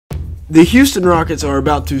The Houston Rockets are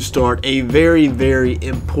about to start a very, very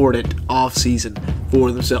important offseason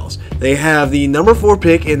for themselves. They have the number 4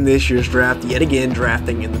 pick in this year's draft, yet again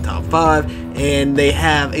drafting in the top 5, and they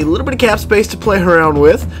have a little bit of cap space to play around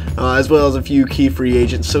with, as well as a few key free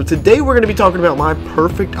agents. So today we're going to be talking about my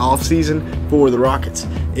perfect offseason for the Rockets.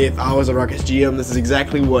 If I was a Rockets GM, this is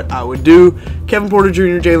exactly what I would do. Kevin Porter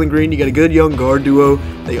Jr., Jalen Green, you got a good young guard duo.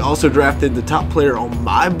 They also drafted the top player on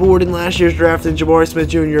my board in last year's draft in Jabari Smith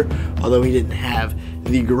Jr., although he didn't have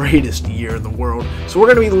the greatest year in the world. So we're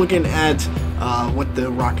going to be looking at what the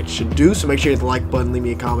Rockets should do. So make sure you hit the like button, leave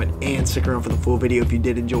me a comment, and stick around for the full video if you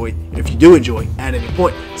did enjoy, and if you do enjoy at any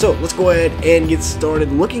point. So let's go ahead and get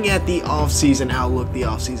started looking at the offseason outlook, the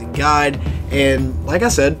offseason guide. And like I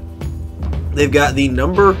said, they've got the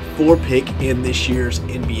number 4 pick in this year's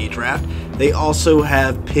NBA draft. They also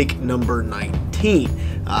have pick number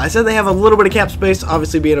 19. I said they have a little bit of cap space,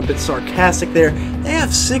 obviously being a bit sarcastic there. They have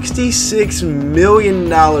 $66 million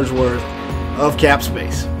worth of cap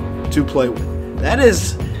space to play with. That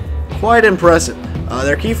is quite impressive.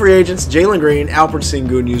 Their key free agents, Jalen Green, Alfred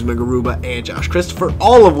Sengun, Usman Garuba, and Josh Christopher,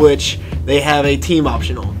 all of which they have a team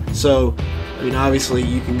option on. So, I mean, obviously,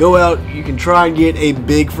 you can go out, you can try and get a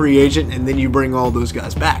big free agent, and then you bring all those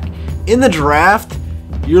guys back. In the draft,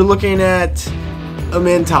 you're looking at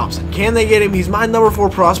Amen Thompson. Can they get him? He's my number 4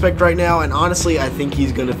 prospect right now, and honestly, I think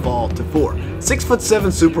he's going to fall to 4.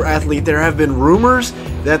 6'7" super athlete. There have been rumors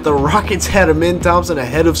that the Rockets had Amen Thompson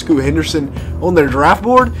ahead of Scoot Henderson on their draft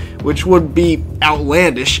board, which would be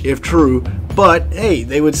outlandish if true. But, hey,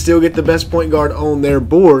 they would still get the best point guard on their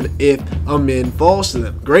board if Amen falls to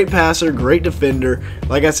them. Great passer, great defender.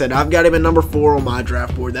 Like I said, I've got him at number 4 on my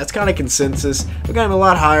draft board. That's kind of consensus. I've got him a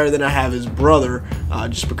lot higher than I have his brother,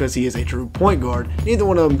 just because he is a true point guard. Neither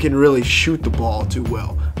one of them can really shoot the ball too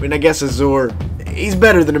well. I mean, I guess Azor, he's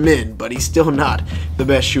better than Amen, but he's still not the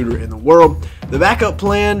best shooter in the world. The backup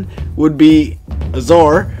plan would be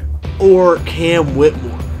Azar or Cam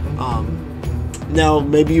Whitmore. Now,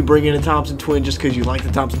 maybe you bring in a Thompson twin just because you like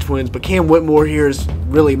the Thompson twins, but Cam Whitmore here is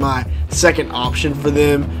really my second option for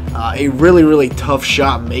them. A really, really tough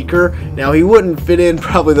shot maker. Now, he wouldn't fit in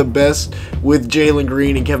probably the best with Jalen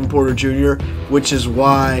Green and Kevin Porter Jr., which is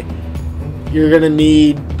why you're going to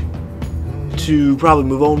need to probably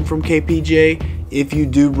move on from KPJ if you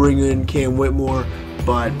do bring in Cam Whitmore,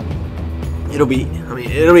 but it'll be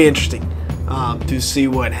interesting to see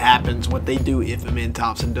what happens, what they do if Amen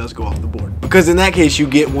Thompson does go off the board. Because in that case, you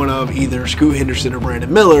get one of either Scoot Henderson or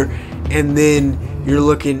Brandon Miller, and then you're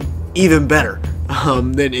looking even better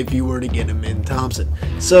than if you were to get Amen Thompson.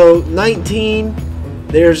 So 19,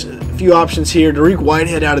 there's a few options here. Dariq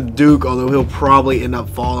Whitehead out of Duke, although he'll probably end up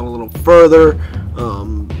falling a little further.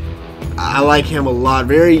 I like him a lot.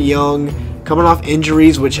 Very young, coming off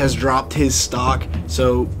injuries, which has dropped his stock.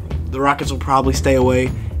 So the Rockets will probably stay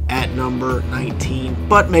away at number 19,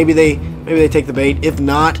 but maybe they take the bait. If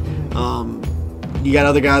not, you got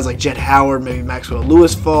other guys like Jet Howard, maybe Maxwell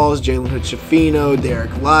Lewis falls, Jalen Hood-Schifino,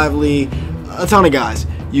 Derek Lively, a ton of guys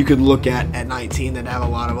you could look at 19 that have a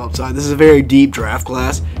lot of upside. This is a very deep draft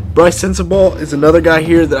class. Bryce Sensabaugh is another guy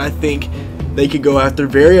here that I think they could go after.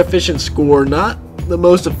 Very efficient scorer, not the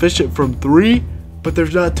most efficient from 3, but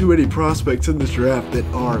there's not too many prospects in this draft that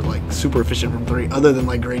are like super efficient from 3, other than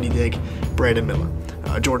like Grady Dick, Brandon Miller,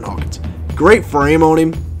 Jordan Hawkins. Great frame on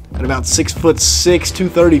him at about 6'6",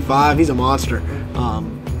 235. He's a monster,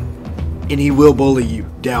 and he will bully you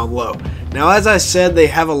down low. Now, as I said, they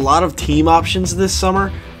have a lot of team options this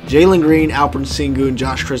summer. Jalen Green, Alfred Sengun,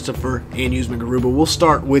 Josh Christopher, and Usman Garuba. We'll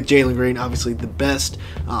start with Jalen Green, obviously the best.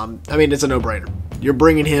 I mean, it's a no-brainer. You're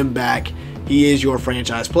bringing him back. He is your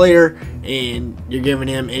franchise player, and you're giving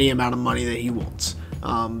him any amount of money that he wants.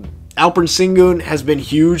 Alfred Sengun has been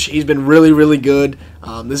huge. He's been really, really good.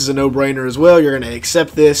 This is a no-brainer as well. You're going to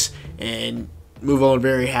accept this and move on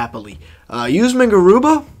very happily. Usman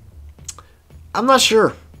Garuba, I'm not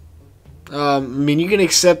sure. I mean, you can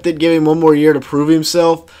accept it, give him one more year to prove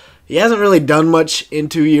himself. He hasn't really done much in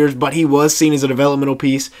 2 years, but he was seen as a developmental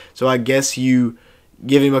piece, so I guess you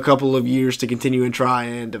give him a couple of years to continue and try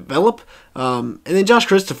and develop. And then Josh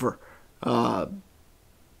Christopher.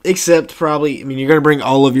 Except probably, I mean, you're going to bring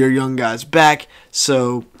all of your young guys back,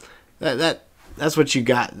 so that's what you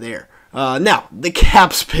got there. Now, the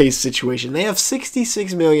cap space situation. They have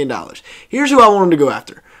 $66 million. Here's who I want them to go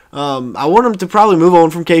after. I want them to probably move on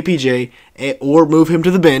from KPJ or move him to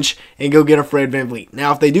the bench and go get a Fred VanVleet.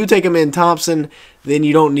 Now, if they do take Amen Thompson, then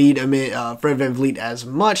you don't need Fred VanVleet as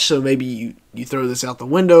much, so maybe you throw this out the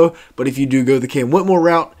window. But if you do go the Cam Whitmore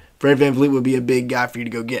route, Fred VanVleet would be a big guy for you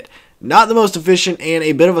to go get. not the most efficient and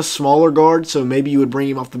a bit of a smaller guard, so maybe you would bring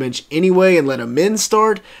him off the bench anyway and let him in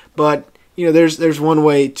start. But, you know, there's one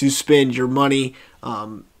way to spend your money.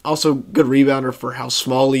 Also, good rebounder for how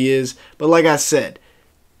small he is. But like I said,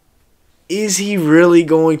 is he really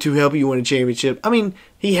going to help you win a championship? I mean,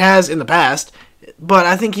 he has in the past, but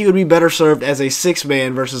I think he would be better served as a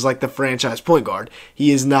six-man versus like the franchise point guard. He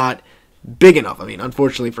is not big enough. I mean,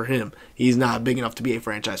 unfortunately for him, he's not big enough to be a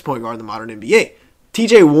franchise point guard in the modern NBA.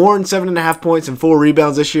 TJ Warren, 7.5 points and 4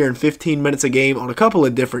 rebounds this year in 15 minutes a game on a couple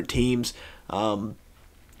of different teams. But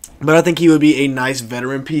I think he would be a nice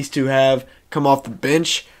veteran piece to have come off the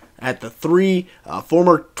bench at the 3.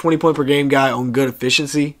 Former 20-point-per-game guy on good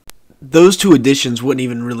efficiency. Those two additions wouldn't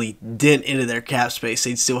even really dent into their cap space.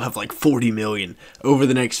 They'd still have like $40 million over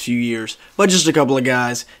the next few years. But just a couple of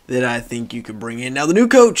guys that I think you could bring in. Now, the new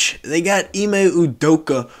coach, they got Ime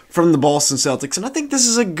Udoka from the Boston Celtics, and I think this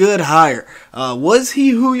is a good hire. Was he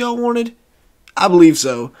who y'all wanted? I believe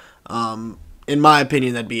so. In my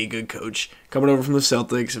opinion, that'd be a good coach. Coming over from the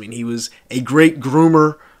Celtics, I mean, he was a great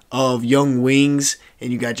groomer of young wings,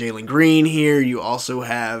 and you got Jalen Green here. You also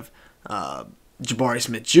have Jabari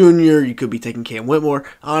Smith Jr., you could be taking Cam Whitmore.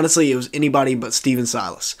 Honestly, it was anybody but Steven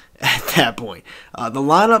Silas at that point. The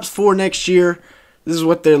lineups for next year, this is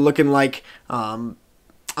what they're looking like. I'm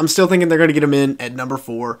still thinking they're going to get him in at number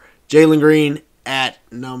 4. Jalen Green at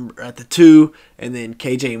the 2, and then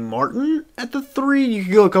KJ Martin at the 3. You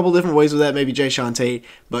could go a couple different ways with that, maybe Jae'Sean Tate,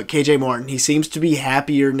 but KJ Martin, he seems to be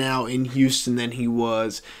happier now in Houston than he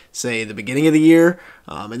was, say, the beginning of the year.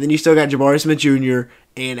 And then you still got Jabari Smith Jr.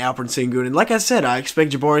 and Alperen Sengun. And like I said, I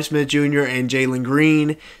expect Jabari Smith Jr. and Jalen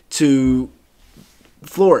Green to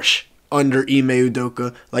flourish under Ime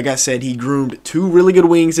Udoka. Like I said, he groomed 2 really good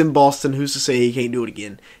wings in Boston. Who's to say he can't do it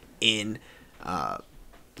again in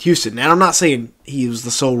Houston? Now, I'm not saying he was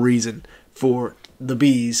the sole reason for the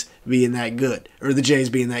Bees being that good, or the Jays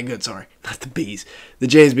being that good, sorry. Not the Bees. The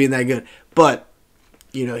Jays being that good. But,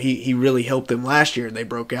 you know, he really helped them last year, and they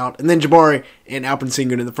broke out. And then Jabari and Alperen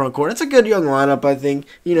Sengun in the front court. It's a good young lineup, I think.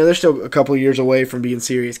 You know, they're still a couple of years away from being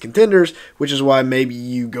serious contenders, which is why maybe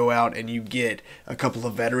you go out and you get a couple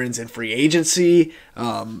of veterans in free agency.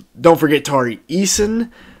 Don't forget Tari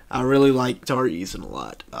Eason. I really like Tari Eason a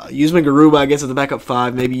lot. Usman Garuba, I guess, at the backup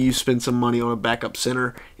 5. Maybe you spend some money on a backup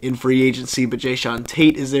center in free agency, but Jae'Sean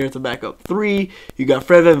Tate is there at the backup 3. You got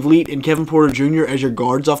Fred VanVleet and Kevin Porter Jr. as your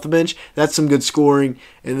guards off the bench. That's some good scoring.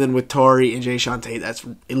 And then with Tari and Jae'Sean Tate, that's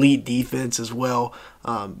elite defense as well.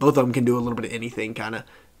 Both of them can do a little bit of anything, kind of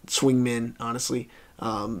swingmen, honestly.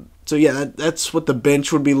 So yeah, that's what the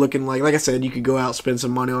bench would be looking like. Like I said, you could go out, spend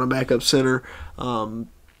some money on a backup center.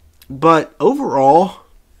 But overall,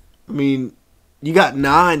 I mean, you got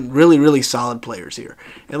 9 really, really solid players here.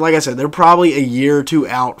 And like I said, they're probably a year or 2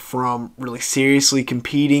 out from really seriously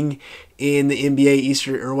competing in the NBA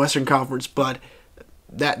Eastern or Western Conference, but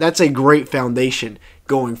that's a great foundation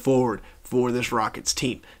going forward for this Rockets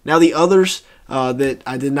team. Now, the others that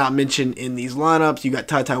I did not mention in these lineups, you got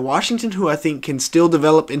Ty Washington, who I think can still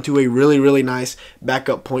develop into a really, really nice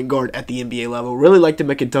backup point guard at the NBA level. Really liked him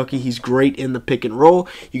at Kentucky. He's great in the pick and roll.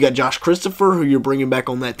 You got Josh Christopher, who you're bringing back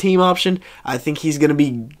on that team option. I think he's going to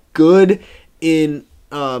be good in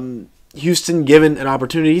Houston given an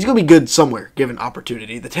opportunity. He's going to be good somewhere given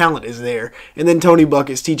opportunity. The talent is there. And then Tony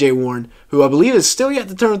Buckets, TJ Warren, who I believe is still yet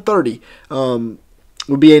to turn 30.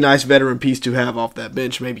 Would be a nice veteran piece to have off that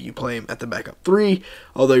bench. Maybe you play him at the backup 3,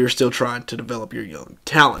 although you're still trying to develop your young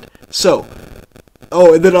talent. So,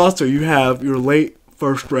 and then also you have your late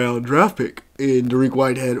first-round draft pick in Dariq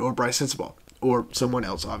Whitehead or Bryce Sensabaugh, or someone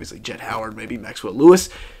else, obviously, Jet Howard, maybe Maxwell Lewis.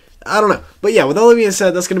 I don't know. But yeah, with all that being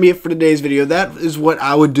said, that's going to be it for today's video. That is what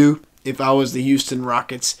I would do if I was the Houston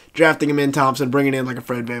Rockets, drafting him in Thompson, bringing in like a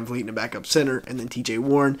Fred VanVleet and a backup center, and then TJ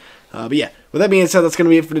Warren. But yeah, with that being said, that's going to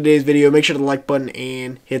be it for today's video. Make sure to like button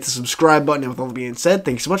and hit the subscribe button. And with all that being said,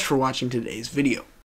 thanks so much for watching today's video.